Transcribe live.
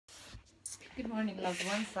Good morning, loved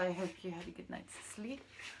ones. I hope you had a good night's sleep.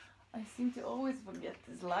 I seem to always forget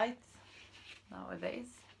this light nowadays.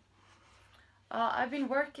 I've been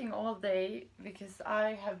working all day because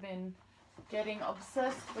I have been getting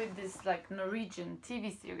obsessed with this like Norwegian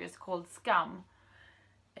TV series called Skam,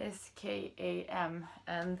 S-K-A-M,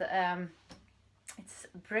 and it's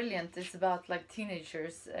brilliant. It's about like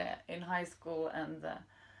teenagers in high school, and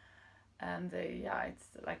yeah,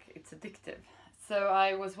 it's addictive. So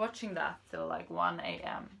I was watching that till like 1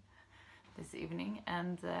 a.m. this evening,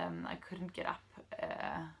 and I couldn't get up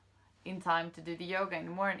in time to do the yoga in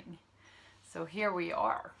the morning. So here we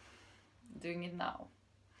are, doing it now.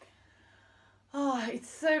 Oh, it's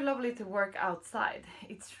so lovely to work outside.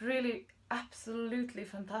 It's really absolutely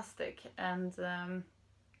fantastic, and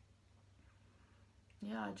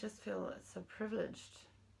yeah, I just feel so privileged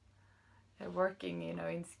working, you know,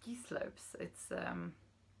 in ski slopes. It's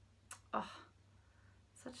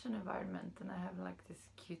such an environment, and I have like these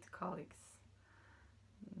cute colleagues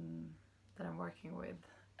that I'm working with.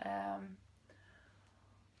 Yeah,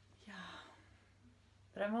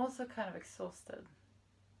 but I'm also kind of exhausted.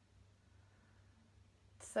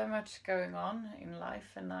 So much going on in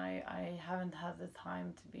life, and I haven't had the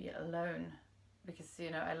time to be alone because,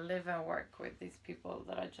 you know, I live and work with these people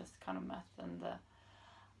that I just kind of met, and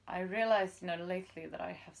I realized, you know, lately that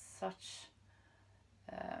I have such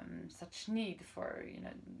need for, you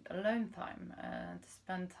know, alone time, to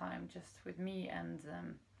spend time just with me and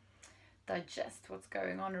digest what's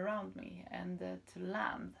going on around me, and to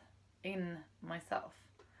land in myself.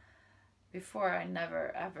 Before I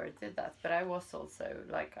never ever did that, but I was also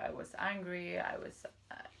like, I was angry, I was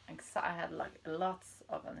I had like lots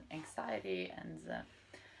of anxiety,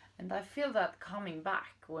 and I feel that coming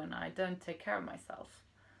back when I don't take care of myself,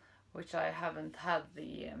 which I haven't had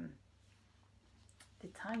the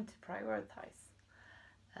time to prioritize.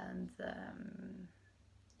 And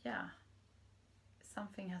yeah,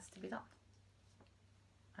 something has to be done.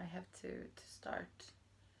 I have to start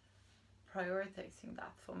prioritizing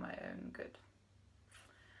that for my own good.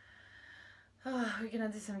 We're gonna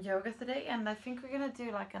do some yoga today, and I think we're gonna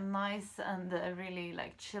do like a nice and really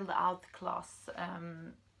like chilled out class.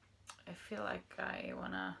 I feel like I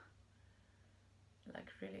wanna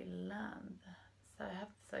like really land. So I have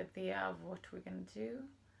this idea of what we're gonna do,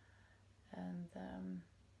 and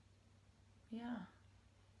yeah,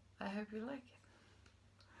 I hope you like it.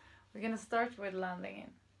 We're gonna start with landing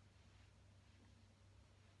in.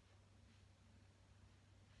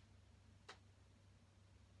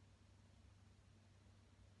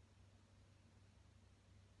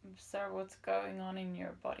 Observe what's going on in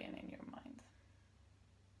your body and in your mind.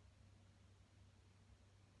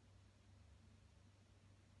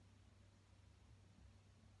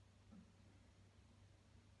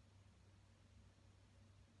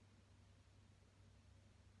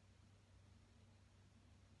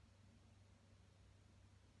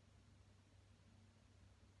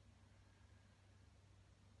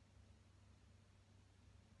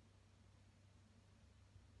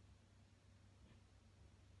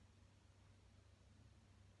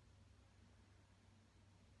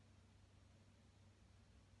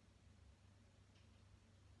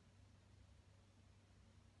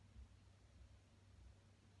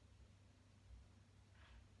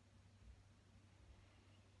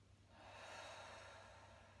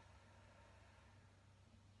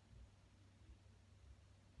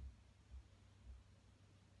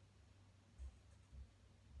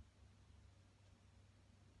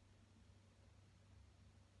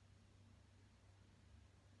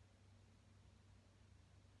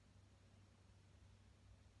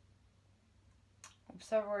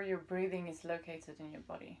 Observe where your breathing is located in your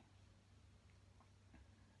body.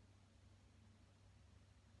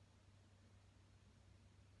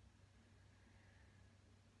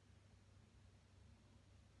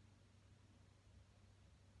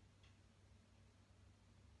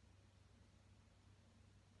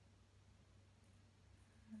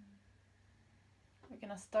 We're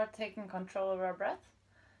gonna start taking control of our breath.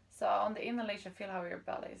 So on the inhalation, feel how your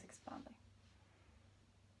belly is expanding.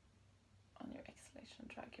 On your exhalation,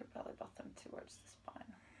 drag your belly button towards the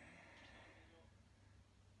spine.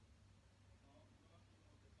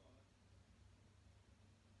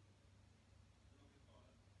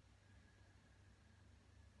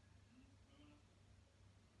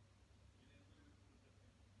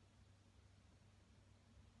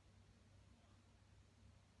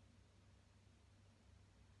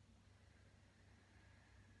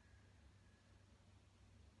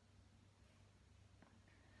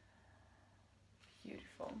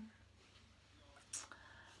 Beautiful.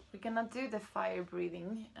 We're gonna do the fire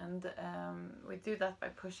breathing, and we do that by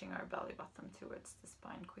pushing our belly button towards the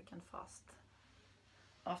spine quick and fast.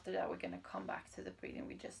 After that, we're gonna come back to the breathing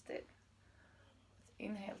we just did.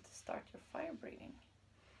 Inhale to start your fire breathing.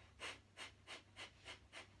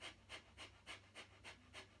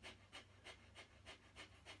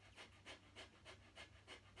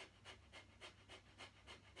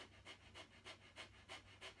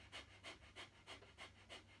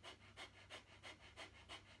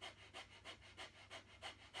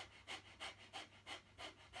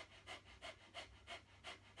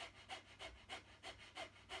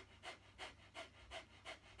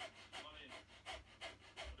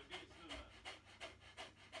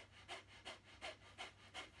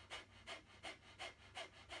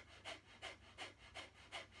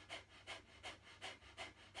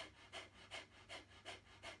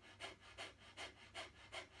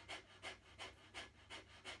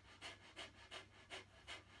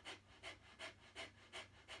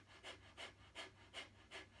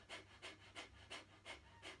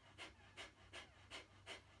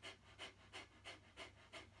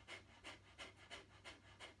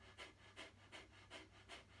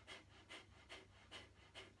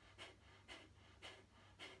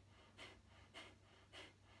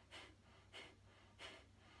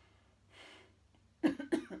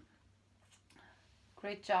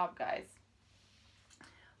 Great job, guys.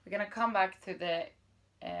 We're gonna come back to the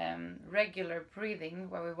regular breathing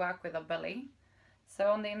where we work with our belly. So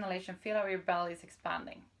on the inhalation, feel how your belly is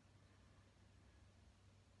expanding.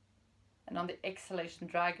 And on the exhalation,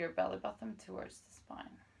 drag your belly button towards the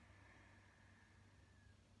spine.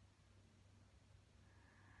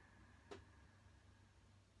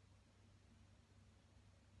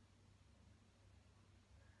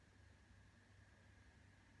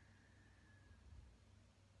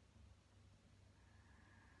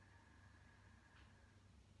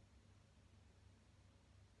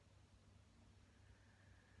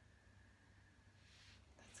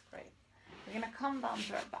 Great. We're going to come down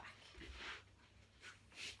to our back.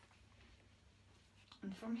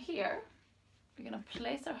 And from here, we're going to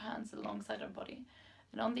place our hands alongside our body.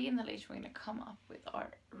 And on the inhalation, we're going to come up with our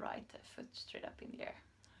right foot straight up in the air.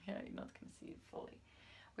 Here, you're not going to see it fully.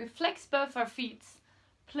 We flex both our feet.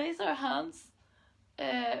 Place our hands.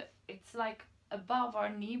 It's like above our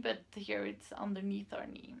knee, but here it's underneath our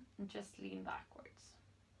knee. And just lean backwards.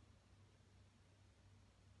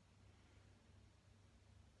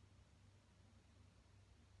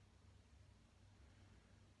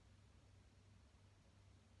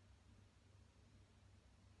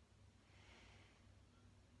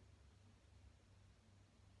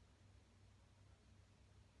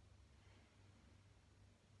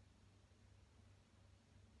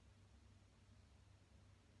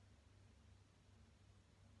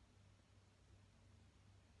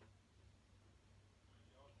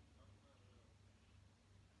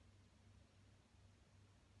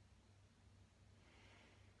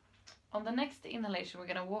 On the next inhalation, we're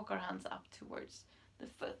going to walk our hands up towards the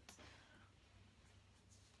foot.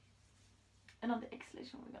 And on the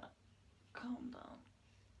exhalation, we're going to calm down.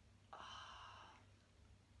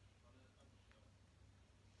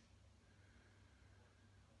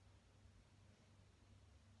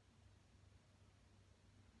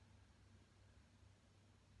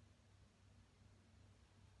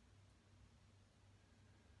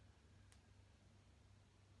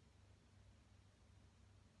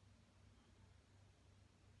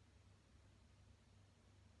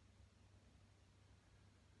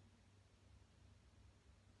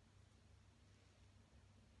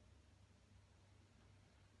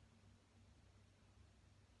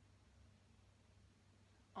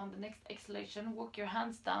 On the next exhalation, walk your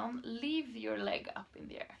hands down, leave your leg up in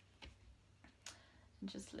the air. And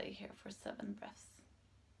just lay here for 7 breaths.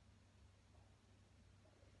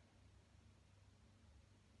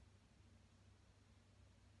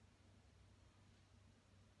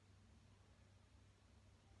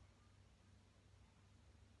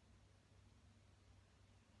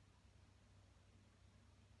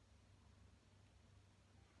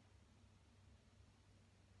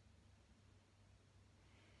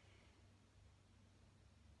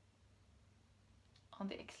 On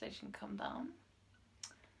the exhalation, come down.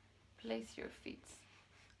 Place your feet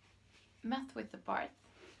mat width apart.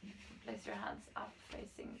 Place your hands up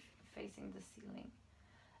facing the ceiling.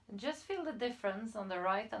 And just feel the difference on the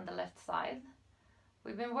right and the left side.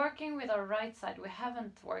 We've been working with our right side. We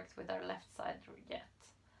haven't worked with our left side yet.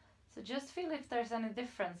 So just feel if there's any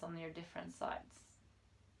difference on your different sides.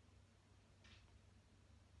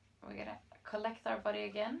 We're gonna collect our body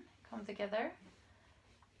again. Come together.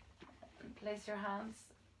 Place your hands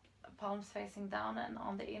palms facing down, and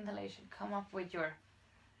on the inhalation come up with your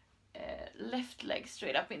left leg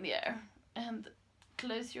straight up in the air and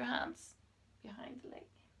close your hands behind the leg.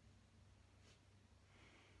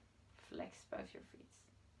 Flex both your feet.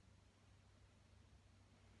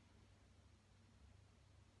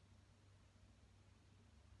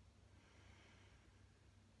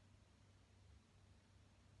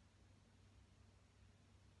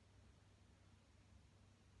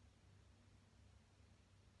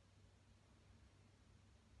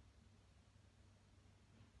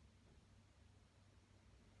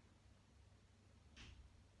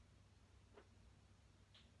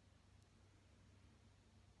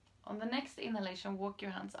 On the next inhalation, walk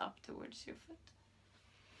your hands up towards your foot.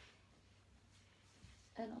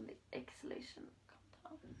 And on the exhalation,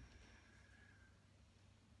 come down.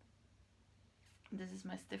 This is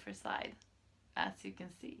my stiffer side, as you can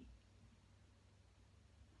see.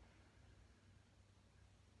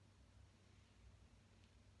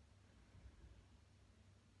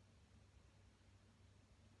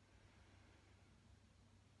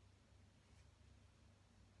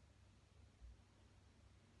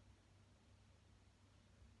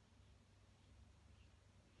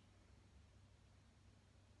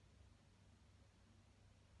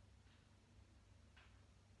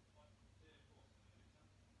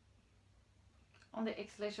 On the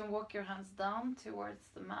exhalation, walk your hands down towards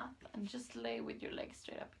the mat and just lay with your legs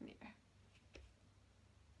straight up in the air.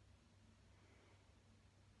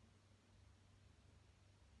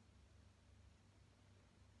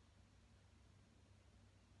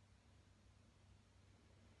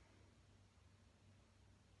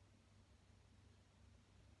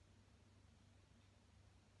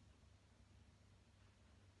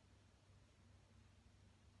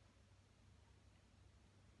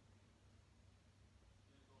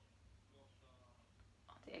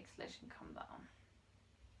 Exhalation, come down.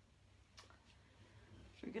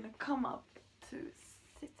 We're gonna come up to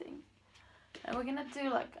sitting, and we're gonna do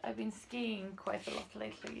like I've been skiing quite a lot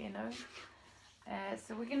lately, you know.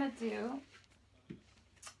 So we're gonna do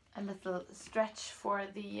a little stretch for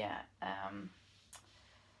the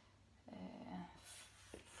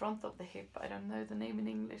front of the hip. I don't know the name in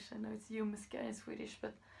English. I know it's ljumskar in Swedish,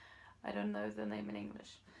 but I don't know the name in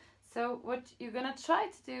English. So what you're gonna try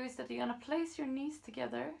to do is that you're gonna place your knees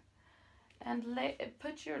together and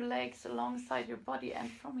put your legs alongside your body, and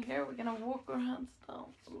from here we're gonna walk our hands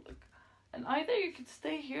down. Look. And either you can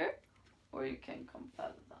stay here or you can come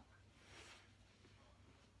further down.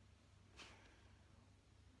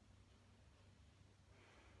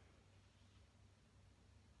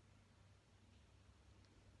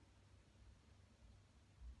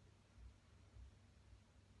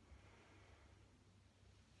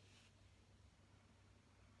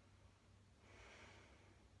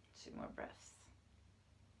 Two more breaths.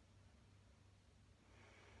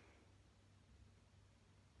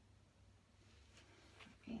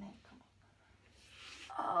 Inhale, come up.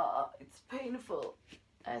 Ah, it's painful.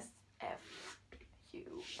 S-F-U-C-K.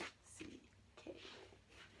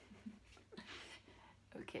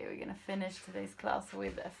 Okay, we're gonna finish today's class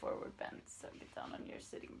with a forward bend. So get down on your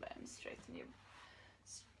sitting bone, straighten your,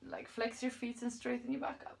 like flex your feet and straighten your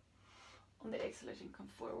back up. On the exhalation, come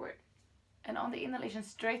forward. And on the inhalation,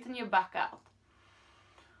 straighten your back out.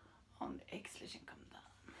 On the exhalation, come down.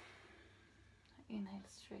 Inhale,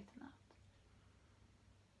 straighten out.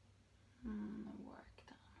 And work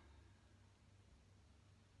down.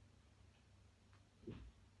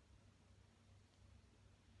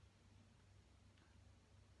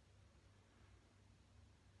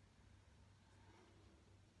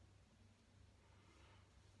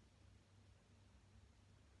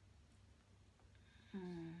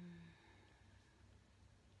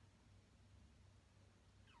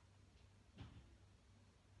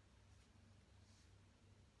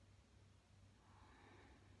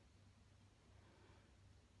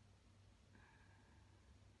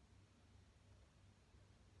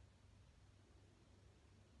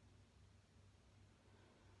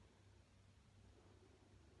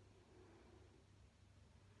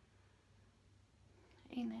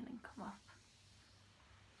 Inhale and come up.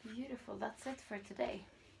 Beautiful, that's it for today.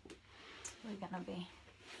 We're gonna be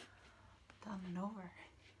done and over.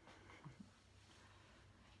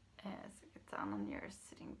 So get down on your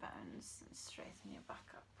sitting bones and straighten your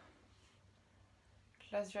back up.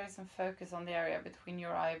 Close your eyes and focus on the area between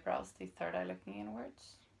your eyebrows, the third eye looking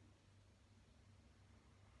inwards.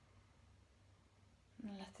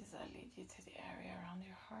 And let this eye lead you to the area around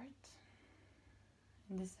your heart.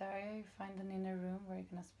 In this area, you find an inner room where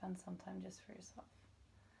you're going to spend some time just for yourself.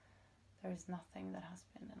 There is nothing that has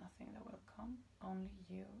been and nothing that will come, only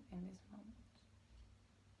you in this moment.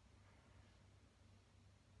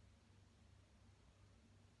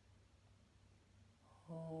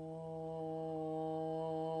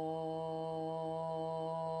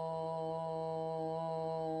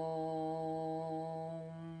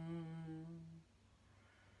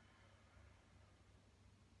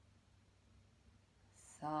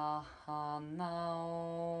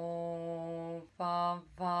 Sahanao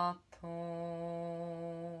vavato,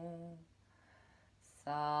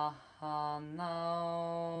 sahanao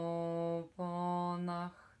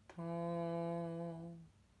bonachto,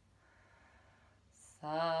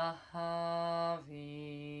 sahaviryam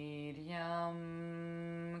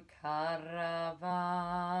karavavahai,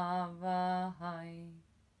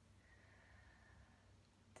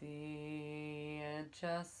 tejasvino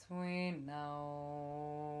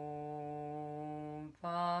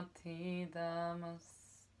vatidamasto,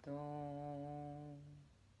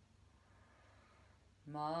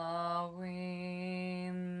 mawin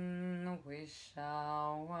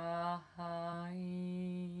wishawahai,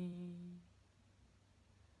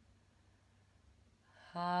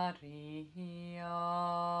 Hari Om.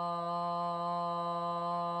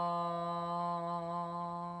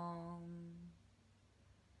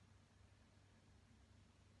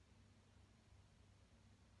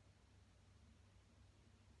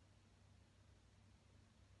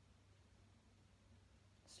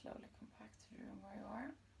 Slowly come back to the room where you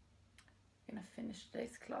are. We're gonna finish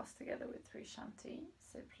today's class together with 3 shanti.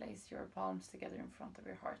 So place your palms together in front of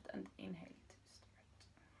your heart and inhale to start.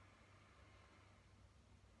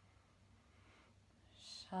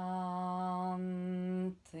 Shanti,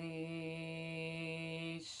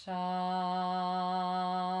 Shanti,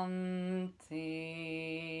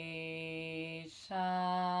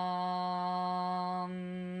 Shanti.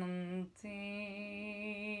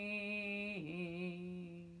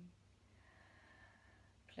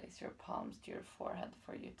 Place your palms to your forehead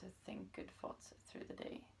for you to think good thoughts through the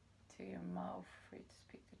day. To your mouth for you to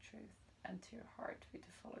speak the truth. And to your heart for you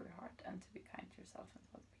to follow your heart and to be kind to yourself and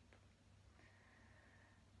to other people.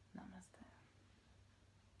 Namaste.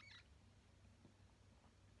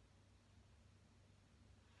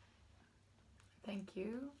 Thank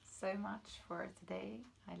you so much for today.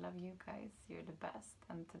 I love you guys. You're the best.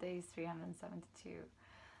 And today is 372.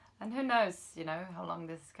 And who knows, you know, how long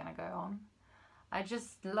this is gonna go on. I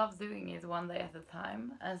just love doing it one day at a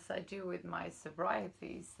time, as I do with my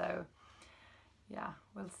sobriety. So yeah,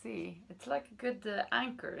 we'll see. It's like a good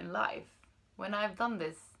anchor in life. When I've done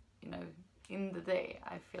this, you know, in the day,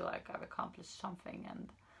 I feel like I've accomplished something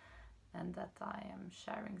and that I am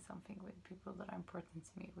sharing something with people that are important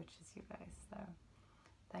to me, which is you guys. So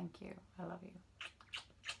thank you. I love you.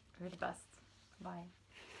 You're the best. Bye.